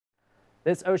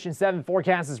This Ocean 7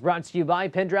 forecast is brought to you by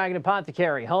Pendragon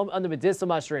Apothecary, home of the medicinal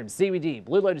mushrooms, CBD,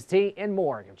 Blue Lotus tea, and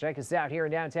more. Come check us out here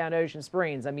in downtown Ocean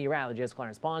Springs. I'm meteorologist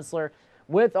Clarence Ponsler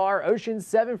with our Ocean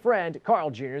 7 friend, Carl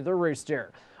Jr. the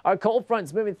Rooster. Our cold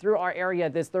front's moving through our area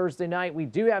this Thursday night. We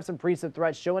do have some precip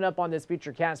threats showing up on this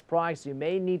futurecast product, so you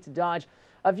may need to dodge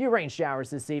a few rain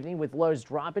showers this evening with lows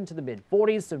dropping to the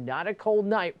mid-40s, so not a cold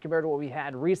night compared to what we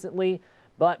had recently.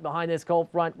 But behind this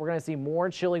cold front, we're going to see more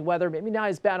chilly weather. Maybe not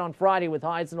as bad on Friday with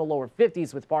highs in the lower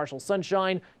 50s with partial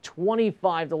sunshine.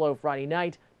 25 the low Friday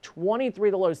night. 23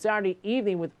 the low Saturday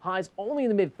evening with highs only in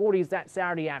the mid-40s that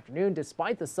Saturday afternoon.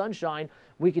 Despite the sunshine,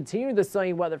 we continue the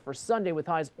sunny weather for Sunday with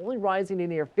highs only rising to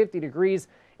near 50 degrees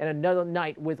and another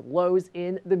night with lows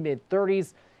in the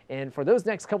mid-30s. And for those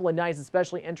next couple of nights,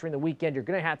 especially entering the weekend, you're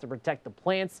going to have to protect the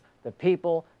plants, the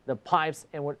people, the pipes,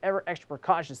 and whatever extra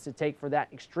precautions to take for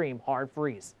that extreme hard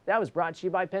freeze. That was brought to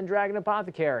you by Pendragon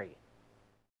Apothecary.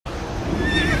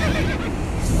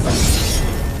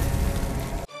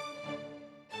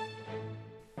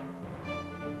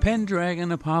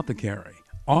 Pendragon Apothecary,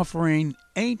 offering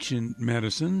ancient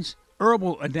medicines,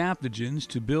 herbal adaptogens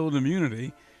to build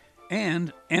immunity,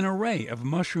 and an array of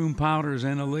mushroom powders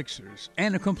and elixirs,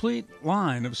 and a complete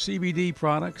line of CBD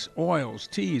products, oils,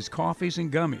 teas, coffees, and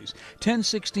gummies.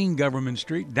 1016 Government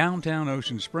Street, downtown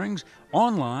Ocean Springs.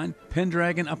 Online,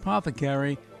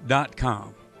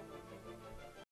 pendragonapothecary.com.